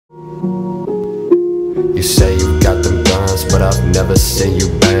You say you got them guns, but I've never seen you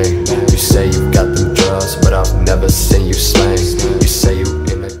bang. You say you got them drugs, but I've never seen you slang. You say you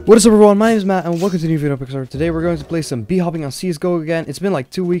in a... What is up everyone, my name is Matt and welcome to a new video on Pixar. Today we're going to play some B-hopping on CSGO again. It's been like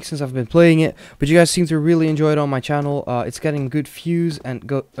 2 weeks since I've been playing it, but you guys seem to really enjoy it on my channel. It's getting good views and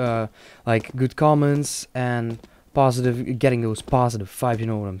like good comments and getting those positive vibes, you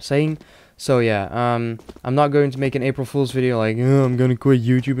know what I'm saying? So yeah, I'm not going to make an April Fool's video like, oh, I'm gonna quit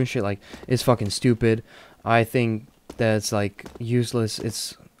YouTube and shit. Like, it's fucking stupid. I think that's like useless.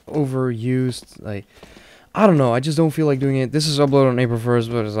 It's overused. Like, I don't know. I just don't feel like doing it. This is uploaded on April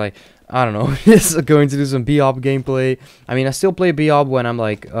 1st, but it's like, I don't know. This is going to do some B-hop gameplay. I mean, I still play B-hop when I'm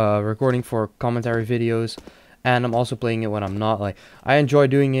like recording for commentary videos, and I'm also playing it when I'm not. Like, I enjoy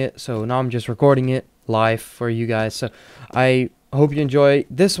doing it, so now I'm just recording it live for you guys. So I hope you enjoy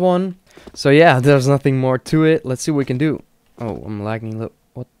this one. So yeah, there's nothing more to it. Let's see what we can do. Oh, I'm lagging. Look,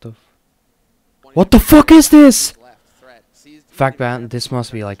 what the fuck is this? Fact ban. This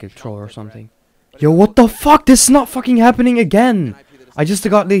must be like a troll or something. Yo, what the fuck? This is not fucking happening again. I just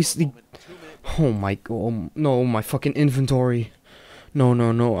got this. Oh my god. No, my fucking inventory. No.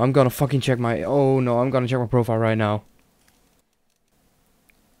 I'm gonna fucking check my. Oh no, I'm gonna check my profile right now.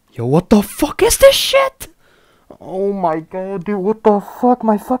 Yo, what the fuck is this shit? Oh my god, dude, what the fuck?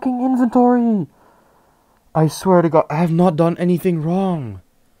 My fucking inventory! I swear to god, I have not done anything wrong.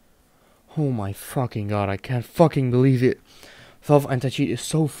 Oh my fucking god, I can't fucking believe it. Valve anti-cheat is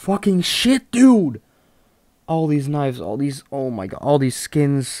so fucking shit, dude! All these knives, all these, oh my god, all these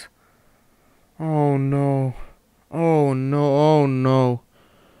skins. Oh no. Oh no, oh no.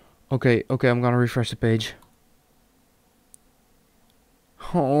 Okay, I'm gonna refresh the page.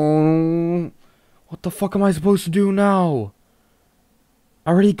 Oh... What the fuck am I supposed to do now? I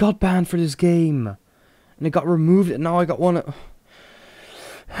already got banned for this game. And it got removed and now I got one.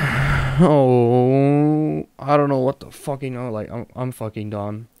 Oh, I don't know what the fucking, like, I'm fucking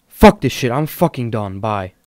done. Fuck this shit, I'm fucking done, bye.